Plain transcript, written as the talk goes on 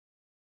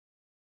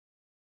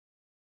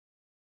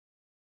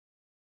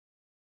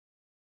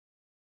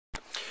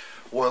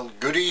Well,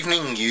 good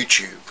evening,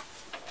 YouTube.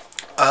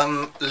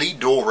 Lee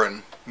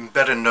Doren,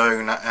 better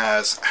known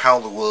as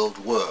How the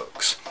World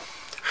Works,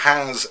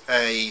 has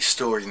a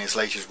story in his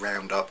latest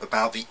roundup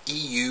about the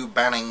EU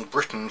banning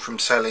Britain from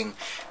selling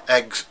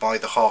eggs by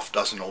the half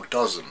dozen or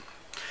dozen.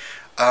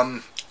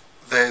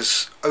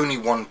 There's only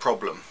one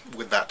problem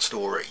with that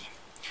story.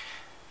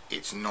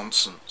 It's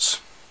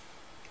nonsense.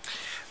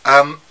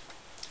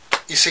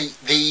 You see,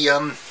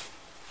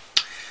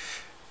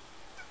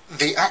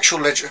 the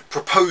actual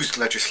proposed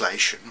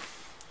legislation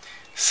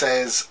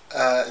says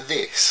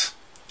this.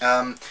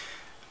 The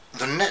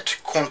net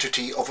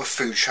quantity of a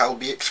food shall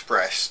be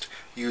expressed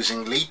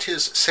using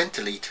litres,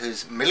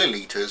 centilitres,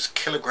 millilitres,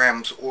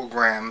 kilograms or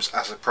grams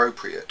as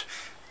appropriate.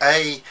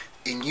 A.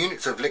 In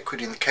units of liquid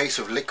in the case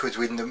of liquids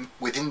within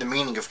the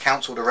meaning of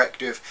Council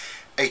Directive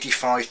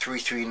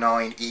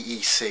 85339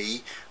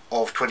 EEC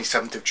of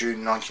 27th of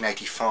June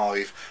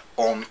 1985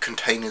 on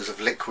containers of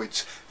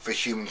liquids for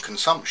human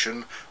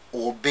consumption,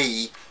 or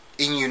B.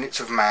 In units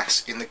of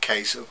mass in the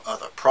case of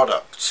other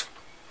products.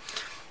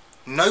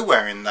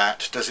 Nowhere in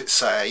that does it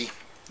say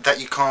that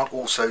you can't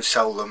also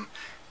sell them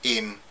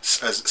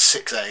as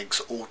 6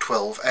 eggs or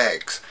 12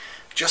 eggs.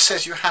 It just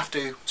says you have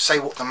to say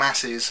what the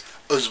mass is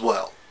as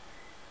well.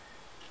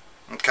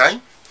 Okay?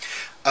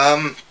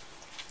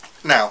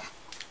 Now,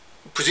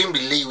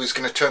 presumably Lee was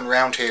going to turn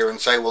around here and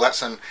say, well,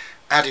 that's an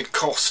added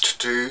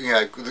cost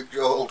to,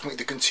 ultimately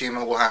the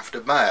consumer will have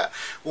to bear.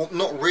 Well,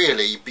 not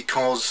really,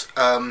 because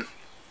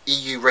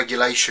EU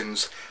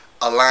regulations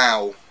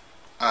allow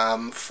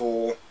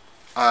for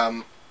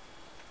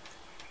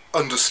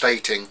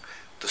understating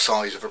the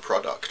size of a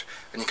product,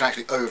 and you can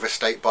actually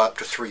overstate by up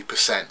to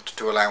 3%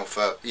 to allow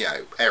for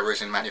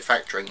errors in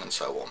manufacturing and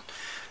so on.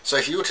 So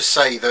if you were to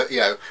say that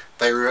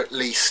they were at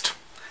least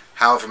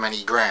however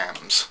many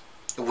grams,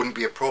 it wouldn't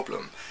be a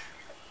problem.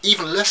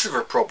 Even less of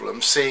a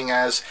problem, seeing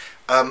as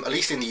at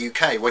least in the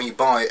UK, when you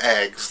buy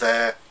eggs,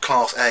 they're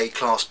Class A,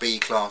 Class B,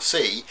 Class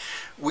C,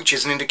 which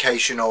is an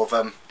indication of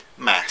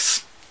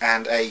mass,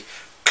 and a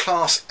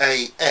Class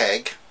A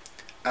egg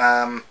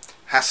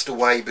has to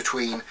weigh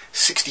between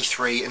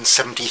 63 and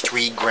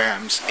 73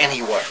 grams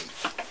anyway.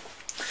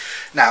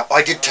 Now,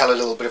 I did tell a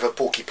little bit of a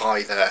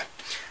porcupine there.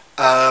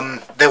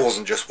 There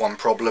wasn't just one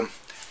problem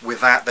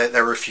with that,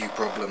 there were a few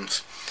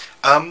problems.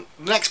 The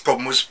next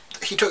problem was,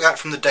 he took that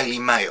from the Daily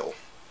Mail.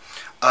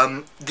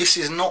 This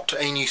is not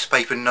a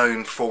newspaper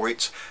known for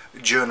its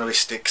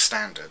journalistic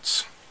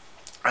standards.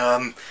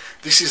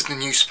 This is the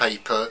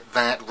newspaper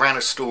that ran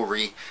a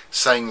story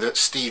saying that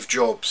Steve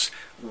Jobs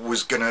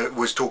was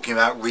talking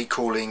about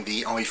recalling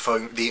the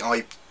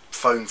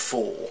iPhone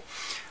 4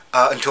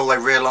 until they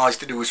realised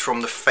that it was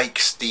from the fake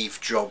Steve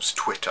Jobs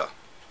Twitter.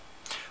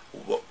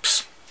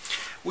 Whoops.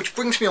 Which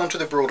brings me on to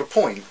the broader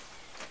point.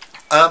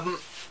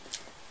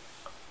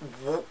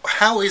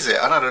 How is it,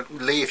 I don't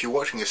know, Lee, if you're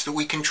watching this, that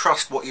we can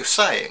trust what you're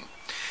saying?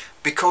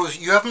 Because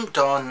you haven't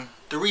done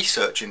the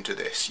research into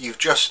this. You've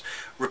just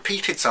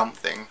repeated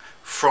something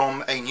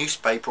from a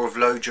newspaper of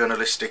low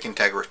journalistic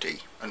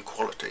integrity and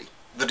quality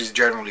that is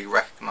generally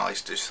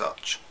recognised as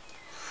such.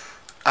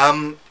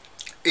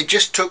 It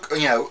just took,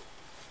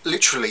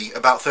 literally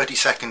about 30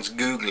 seconds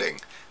Googling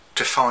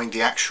to find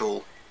the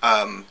actual,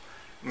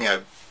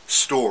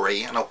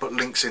 story, and I'll put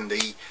links in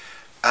the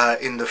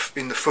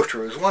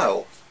footer as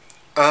well.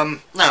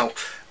 Now,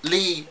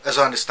 Lee, as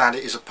I understand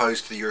it, is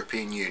opposed to the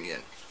European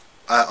Union.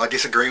 I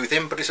disagree with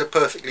him, but it's a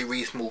perfectly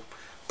reasonable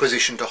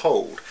position to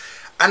hold.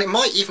 And it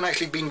might even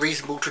actually have been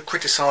reasonable to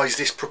criticise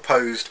this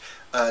proposed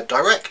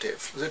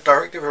directive. Is it a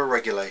directive or a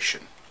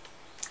regulation?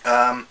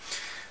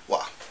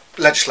 Well,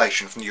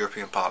 legislation from the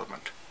European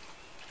Parliament.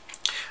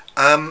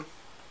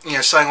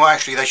 Saying, well,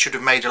 actually they should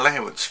have made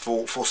allowance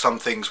for some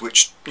things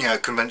which,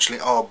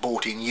 conventionally are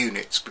bought in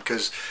units,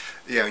 because,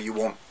 you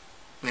want,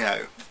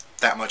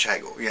 that much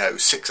egg, or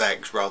 6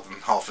 eggs rather than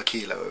half a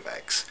kilo of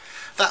eggs.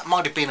 That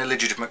might have been a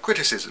legitimate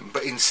criticism,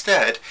 but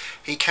instead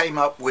he came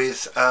up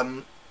with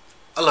a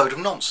load of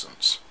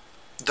nonsense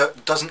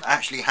that doesn't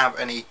actually have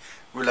any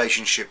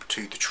relationship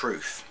to the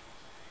truth.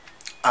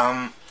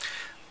 And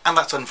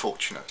that's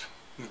unfortunate,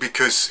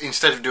 because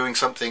instead of doing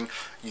something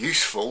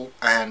useful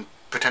and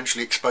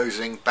potentially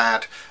exposing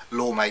bad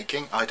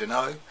lawmaking, I don't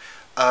know,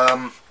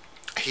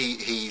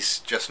 he's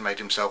just made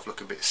himself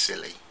look a bit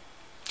silly.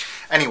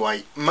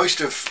 Anyway, most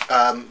of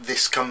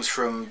this comes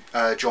from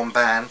John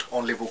Band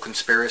on Liberal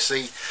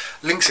Conspiracy.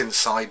 Links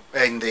inside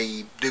in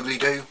the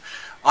doobly-doo.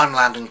 I'm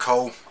Landon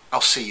Cole.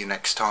 I'll see you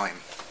next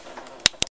time.